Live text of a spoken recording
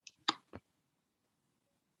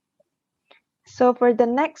So for the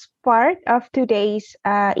next part of today's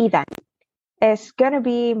event, is going to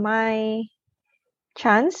be my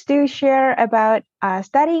chance to share about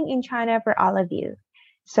studying in China for all of you.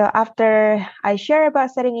 So after I share about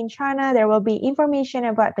studying in China, there will be information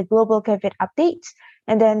about the global COVID updates,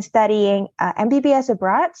 and then studying MBBS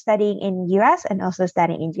abroad, studying in US, and also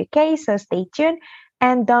studying in UK. So stay tuned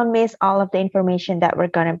and don't miss all of the information that we're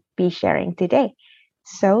going to be sharing today.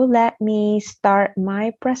 So let me start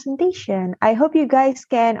my presentation. I hope you guys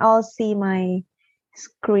can all see my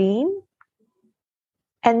screen.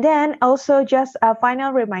 And then also just a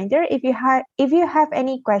final reminder, if you have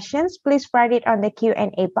any questions, please write it on the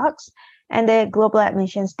Q&A box, and the Global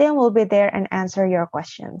Admissions team will be there and answer your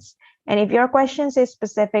questions. And if your questions is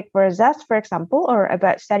specific for ZEST, for example, or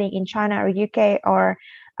about studying in China or UK or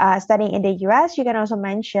studying in the US, you can also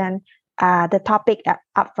mention the topic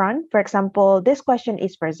up front. For example, this question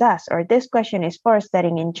is for ZEST, or this question is for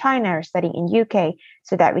studying in China or studying in UK,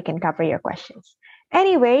 so that we can cover your questions.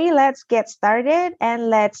 Anyway, let's get started and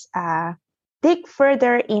let's dig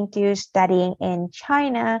further into studying in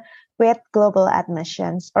China with global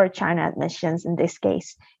admissions, or China admissions in this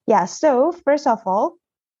case. Yeah, so first of all,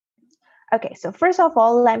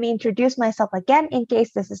 let me introduce myself again in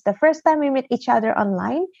case this is the first time we meet each other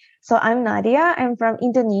online. So I'm Nadia, I'm from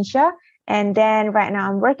Indonesia. And then right now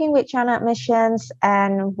I'm working with China Admissions,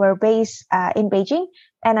 and we're based in Beijing.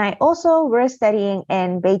 And I also were studying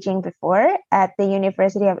in Beijing before at the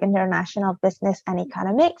University of International Business and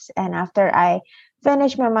Economics. And after I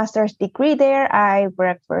finished my master's degree there, I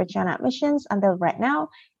work for China Admissions until right now,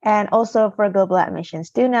 and also for Global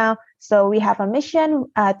Admissions too now. So we have a mission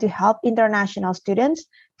to help international students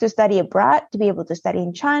to study abroad, to be able to study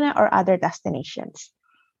in China or other destinations.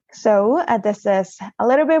 So this is a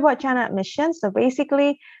little bit about China Admissions. So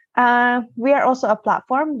basically, we are also a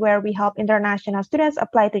platform where we help international students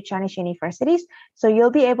apply to Chinese universities. So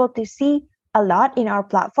you'll be able to see a lot in our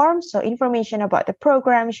platform. So information about the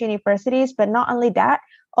programs, universities, but not only that,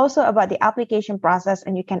 also about the application process,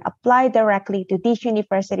 and you can apply directly to these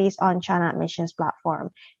universities on China Admissions platform.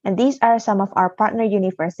 And these are some of our partner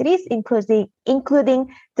universities, including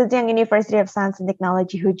Zhejiang University of Science and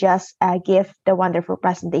Technology, who just gave the wonderful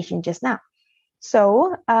presentation just now.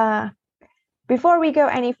 So before we go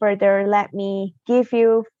any further, let me give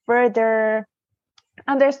you further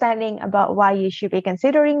understanding about why you should be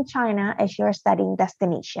considering China as your studying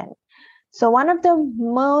destination. So one of the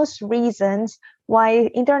most reasons why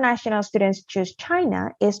international students choose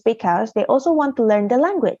China is because they also want to learn the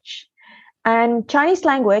language. And Chinese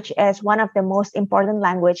language is one of the most important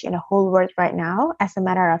language in the whole world right now. As a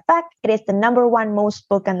matter of fact, it is the #1 most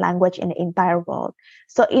spoken language in the entire world.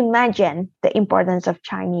 So imagine the importance of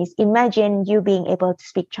Chinese. Imagine you being able to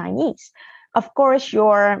speak Chinese. Of course,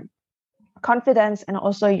 your confidence and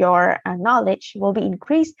also your knowledge will be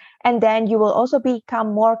increased, and then you will also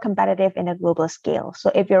become more competitive in a global scale. So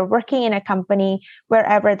if you're working in a company,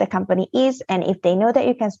 wherever the company is, and if they know that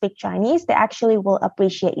you can speak Chinese, they actually will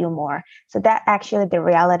appreciate you more. So that's actually the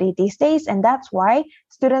reality these days, and that's why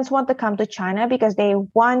students want to come to China, because they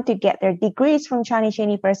want to get their degrees from Chinese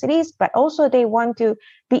universities, but also they want to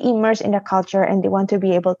be immersed in the culture, and they want to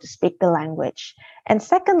be able to speak the language. And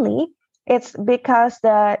secondly, it's because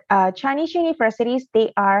the Chinese universities,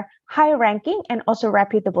 they are high-ranking and also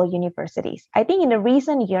reputable universities. I think in the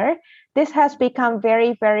recent year, this has become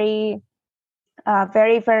very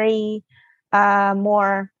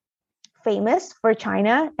more famous for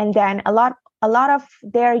China, and then a lot of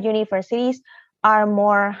their universities are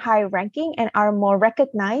more high-ranking and are more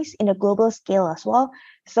recognized in a global scale as well.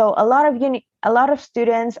 So a lot of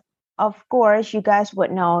students. Of course, you guys would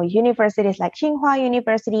know universities like Tsinghua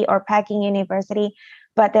University or Peking University,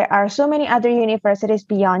 but there are so many other universities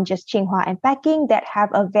beyond just Tsinghua and Peking that have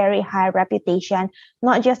a very high reputation,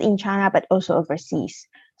 not just in China, but also overseas.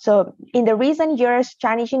 So in the recent years,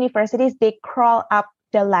 Chinese universities, they crawl up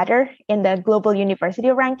the ladder in the global university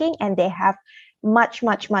ranking, and they have much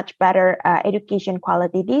better education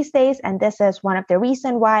quality these days. And this is one of the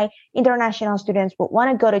reasons why international students would want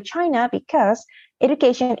to go to China, because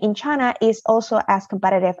education in China is also as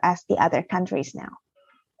competitive as the other countries now.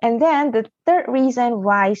 And then the third reason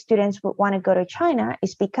why students would want to go to China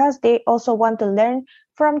is because they also want to learn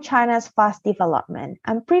from China's fast development.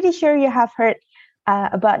 I'm pretty sure you have heard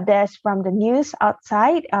about this from the news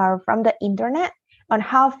outside or from the internet, on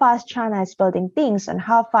how fast China is building things, and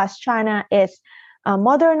how fast China is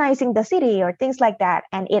modernizing the city or things like that.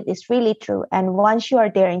 And it is really true. And once you are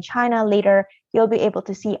there in China later, you'll be able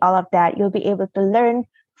to see all of that. You'll be able to learn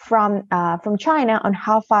from China on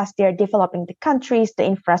how fast they're developing the countries, the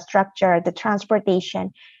infrastructure, the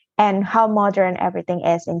transportation, and how modern everything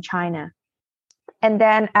is in China. And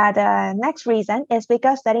then the next reason is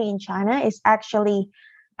because studying in China is actually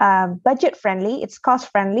budget friendly, it's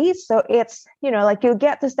cost friendly. So it's, like you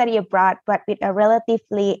get to study abroad, but with a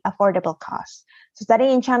relatively affordable cost. So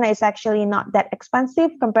studying in China is actually not that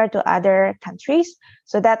expensive compared to other countries.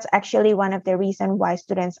 So that's actually one of the reasons why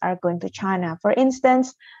students are going to China. For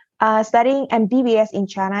instance, studying MBBS in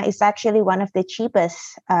China is actually one of the cheapest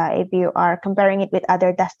if you are comparing it with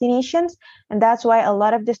other destinations. And that's why a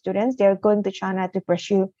lot of the students, they're going to China to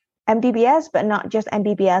pursue MBBS, but not just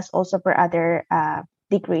MBBS, also for other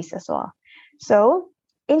degrees as well. So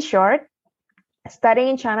in short, studying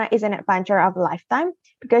in China is an adventure of a lifetime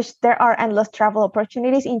because there are endless travel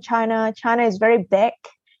opportunities in China. China is very big.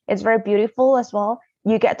 It's very beautiful as well.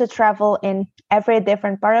 You get to travel in every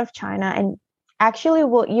different part of China, and actually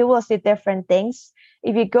you will see different things.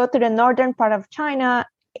 If you go to the northern part of China,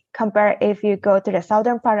 compare if you go to the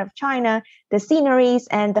southern part of China, the sceneries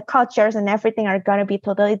and the cultures and everything are going to be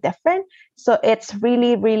totally different. So it's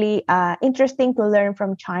really, really interesting to learn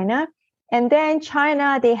from China. And then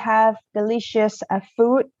China, they have delicious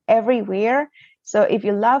food everywhere. So if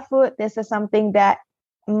you love food, this is something that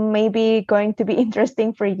may be going to be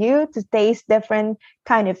interesting for you to taste different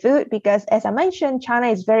kind of food, because as I mentioned, China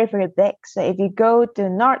is very, very big. So if you go to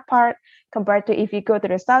north part compared to if you go to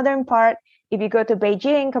the southern part, if you go to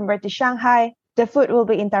Beijing compared to Shanghai, the food will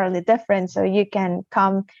be entirely different. So you can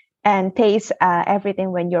come and taste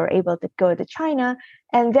everything when you're able to go to China.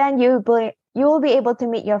 And then you will be able to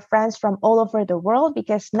meet your friends from all over the world,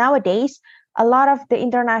 because nowadays a lot of the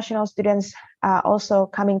international students are also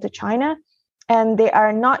coming to China. And they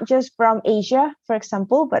are not just from Asia, for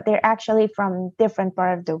example, but they're actually from different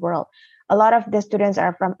part of the world. A lot of the students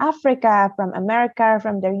are from Africa, from America,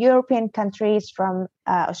 from the European countries, from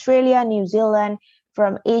Australia, New Zealand,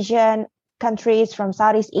 from Asian countries, from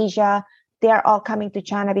Southeast Asia. They are all coming to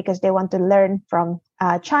China because they want to learn from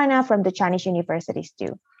China, from the Chinese universities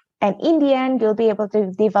too. And in the end, you'll be able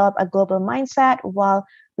to develop a global mindset while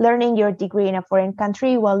learning your degree in a foreign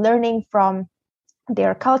country, while learning from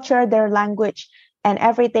their culture, their language, and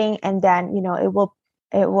everything. And then,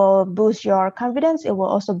 it will boost your confidence. It will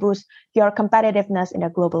also boost your competitiveness in the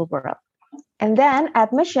global world. And then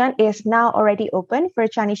admission is now already open for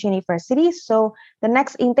Chinese universities. So the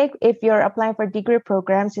next intake, if you're applying for degree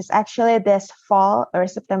programs, is actually this fall or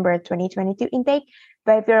September 2022 intake.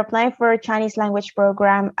 But if you're applying for a Chinese language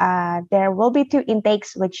program, there will be 2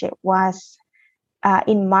 intakes, which it was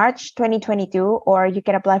in March 2022, or you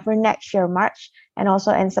can apply for next year, March, and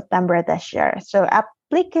also in September this year. So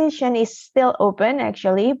application is still open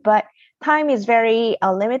actually, but time is very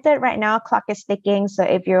limited right now. Clock is ticking. So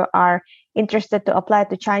if you are interested to apply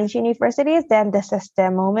to Chinese universities, then this is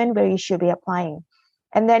the moment where you should be applying.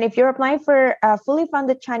 And then if you're applying for a fully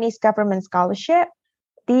funded Chinese government scholarship,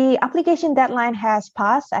 the application deadline has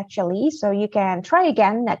passed actually. So you can try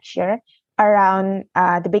again next year around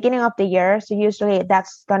the beginning of the year. So usually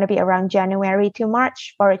that's going to be around January to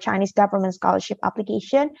March for a Chinese government scholarship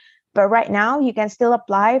application. But right now you can still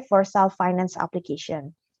apply for self-finance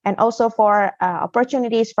application. And also for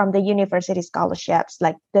opportunities from the university scholarships,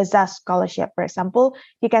 like the ZAS scholarship, for example,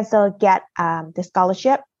 you can still get the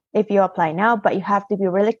scholarship if you apply now, but you have to be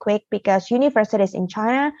really quick because universities in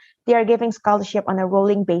China, they are giving scholarship on a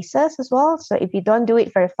rolling basis as well. So if you don't do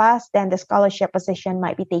it very fast, then the scholarship position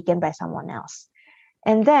might be taken by someone else.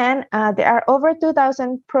 And then there are over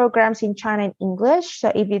 2,000 programs in China in English.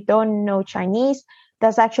 So if you don't know Chinese,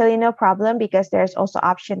 that's actually no problem because there's also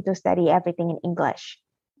option to study everything in English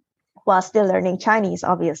while still learning Chinese,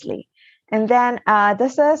 obviously. And then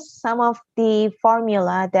this is some of the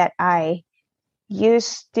formula that I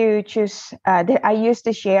used to choose, that I used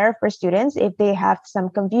to share for students if they have some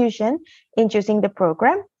confusion in choosing the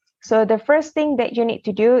program. So the first thing that you need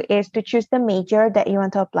to do is to choose the major that you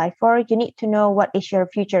want to apply for. You need to know what is your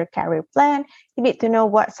future career plan. You need to know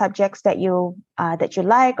what subjects that you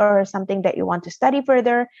like or something that you want to study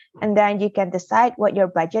further. And then you can decide what your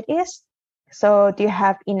budget is. So do you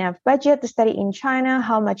have enough budget to study in China?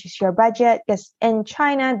 How much is your budget? Because in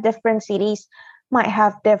China, different cities might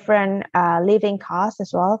have different living costs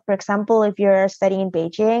as well. For example, if you're studying in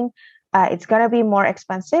Beijing, it's going to be more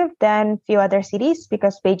expensive than few other cities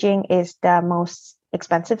because Beijing is the most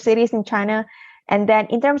expensive cities in China. And then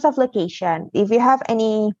in terms of location, if you have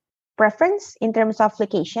any preference in terms of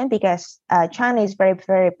location, because China is very,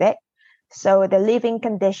 very big, so the living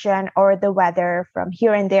condition or the weather from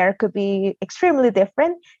here and there could be extremely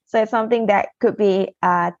different. So it's something that could be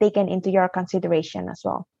taken into your consideration as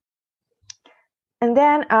well. And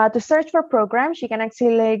then to search for programs, you can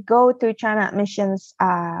actually go to China Admissions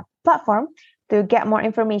platform to get more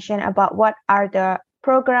information about what are the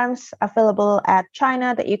programs available at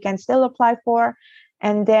China that you can still apply for.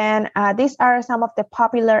 And then these are some of the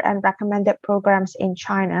popular and recommended programs in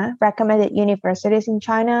China, recommended universities in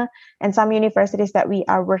China, and some universities that we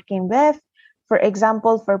are working with. For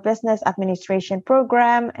example, for business administration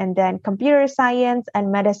program, and then computer science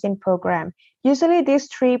and medicine program. Usually these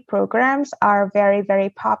three programs are very, very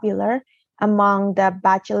popular among the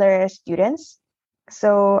bachelor students.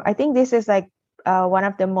 So I think this is like one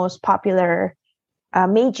of the most popular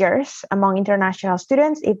majors among international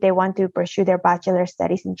students if they want to pursue their bachelor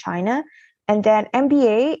studies in China. And then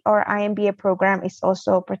MBA or IMBA program is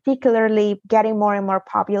also particularly getting more and more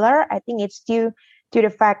popular. I think it's due to the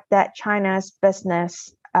fact that China's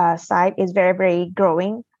business side is very, very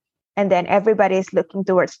growing. And then everybody is looking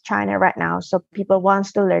towards China right now. So people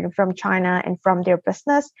wants to learn from China and from their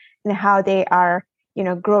business and how they are,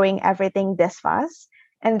 growing everything this fast.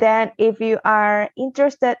 And then if you are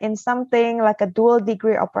interested in something like a dual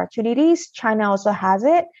degree opportunities, China also has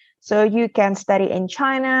it. So you can study in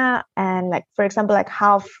China and like, for example, like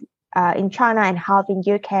half in China and half in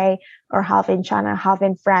UK, or half in China, half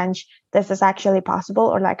in French. This is actually possible,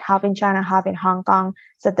 or like half in China, half in Hong Kong.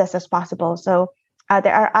 So this is possible. So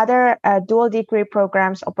there are other dual degree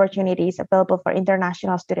programs opportunities available for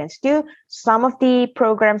international students too. Some of the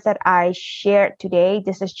programs that I shared today,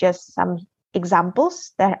 this is just some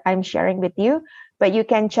examples that I'm sharing with you, but you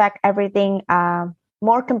can check everything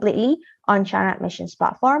more completely on China Admissions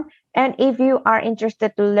platform. And if you are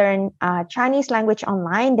interested to learn Chinese language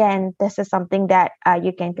online, then this is something that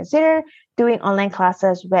you can consider doing online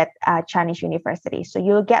classes with Chinese universities. So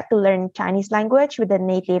you'll get to learn Chinese language with a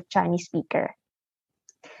native Chinese speaker.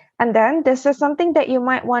 And then this is something that you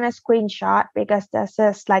might want to screenshot because this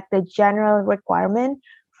is like the general requirement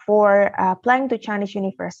for applying to Chinese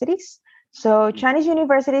universities. So Chinese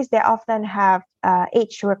universities, they often have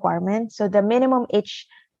age requirements. So the minimum age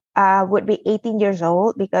would be 18 years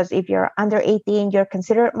old, because if you're under 18, you're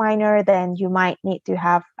considered minor, then you might need to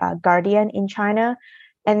have a guardian in China.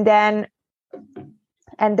 And then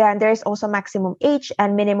there's also maximum age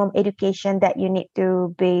and minimum education that you need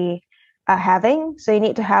to be having. So you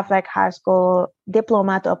need to have like high school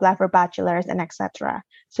diploma to apply for bachelor's and etc.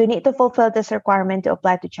 So you need to fulfill this requirement to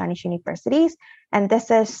apply to Chinese universities. And this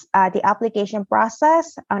is the application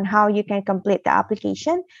process on how you can complete the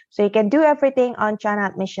application. So you can do everything on China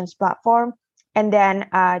Admissions platform, and then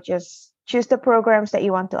just choose the programs that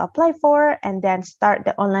you want to apply for, and then start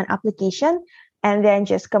the online application, and then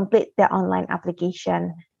just complete the online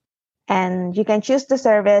application. And you can choose the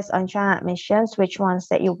service on China Admissions, which ones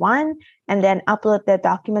that you want, and then upload the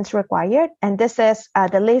documents required. And this is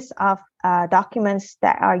the list of documents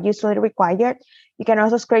that are usually required. You can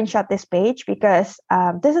also screenshot this page because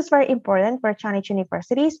this is very important for Chinese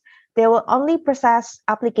universities. They will only process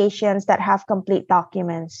applications that have complete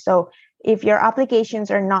documents. So if your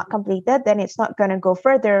applications are not completed, then it's not going to go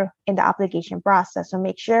further in the application process. So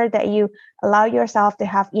make sure that you allow yourself to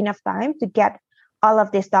have enough time to get all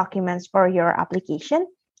of these documents for your application.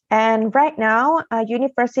 And right now,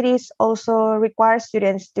 universities also require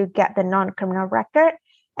students to get the non-criminal record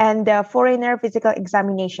and the foreigner physical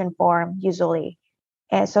examination form usually.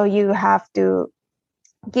 And so you have to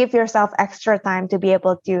give yourself extra time to be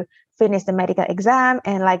able to finish the medical exam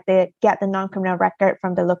and get the non-criminal record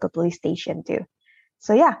from the local police station too.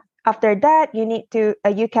 So yeah, after that,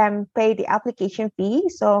 you can pay the application fee.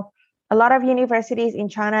 So a lot of universities in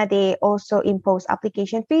China, they also impose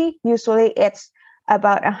application fee. Usually it's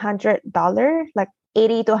about $100, like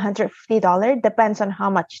 $80 to $150, depends on how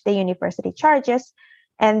much the university charges.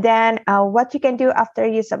 And then what you can do after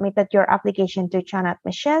you submitted your application to China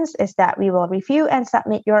Admissions is that we will review and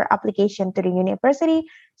submit your application to the university.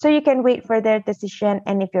 So you can wait for their decision.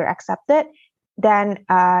 And if you're accepted, then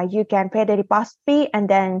you can pay the deposit fee and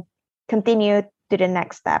then continue to the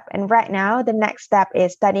next step. And right now, the next step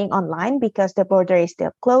is studying online because the border is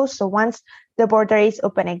still closed. So once the border is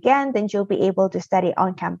open again, then you'll be able to study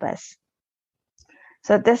on campus.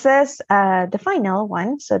 So this is the final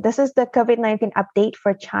one. So this is the COVID-19 update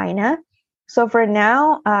for China. So for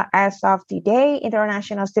now, as of today,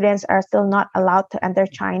 international students are still not allowed to enter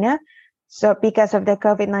China. So because of the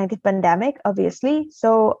COVID-19 pandemic, obviously.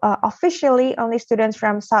 So officially, only students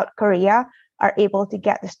from South Korea are able to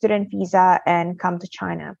get the student visa and come to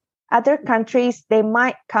China. Other countries, they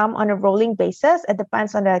might come on a rolling basis. It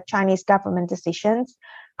depends on the Chinese government decisions.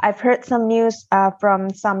 I've heard some news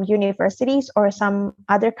from some universities or some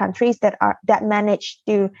other countries that manage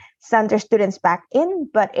to send their students back in,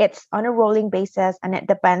 but it's on a rolling basis and it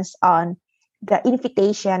depends on the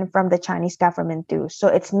invitation from the Chinese government too. So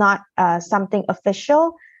it's not something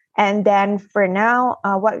official And then for now,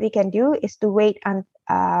 what we can do is to wait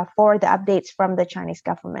for the updates from the Chinese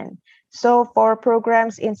government. So for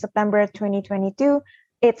programs in September 2022,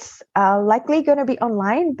 it's likely going to be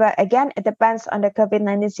online, but again, it depends on the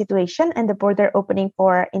COVID-19 situation and the border opening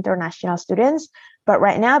for international students. But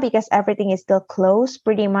right now, because everything is still closed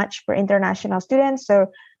pretty much for international students,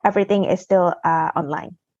 so everything is still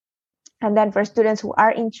online. And then for students who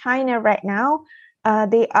are in China right now,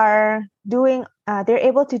 they are doing, they're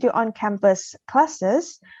able to do on-campus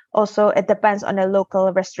classes. Also, it depends on the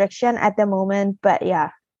local restriction at the moment, but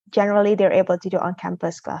yeah, generally they're able to do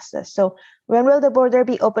on-campus classes. So when will the border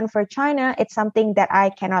be open for China? It's something that I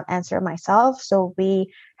cannot answer myself. So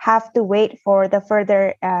we have to wait for the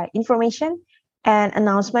further information and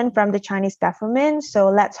announcement from the Chinese government. So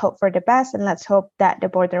let's hope for the best and let's hope that the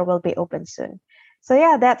border will be open soon. So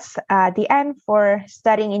yeah, that's the end for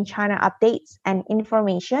studying in China updates and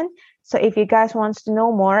information. So if you guys want to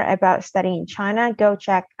know more about studying in China, go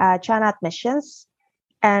check China Admissions.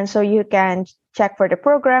 And so you can check for the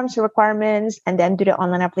programs, requirements, and then do the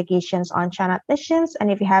online applications on China Admissions.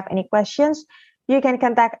 And if you have any questions, you can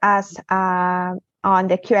contact us on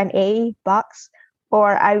the Q&A box,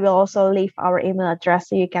 or I will also leave our email address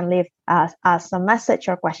so you can leave us some message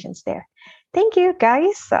or questions there. Thank you,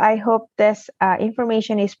 guys. So I hope this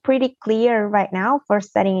information is pretty clear right now for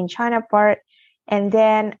studying in China part. And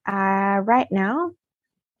then right now,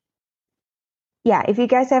 yeah, if you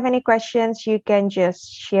guys have any questions, you can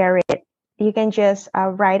just share it. You can just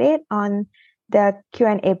write it on the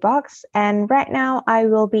Q&A box. And right now, I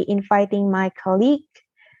will be inviting my colleague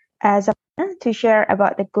to share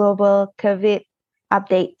about the global COVID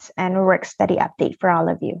updates and work study update for all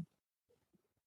of you.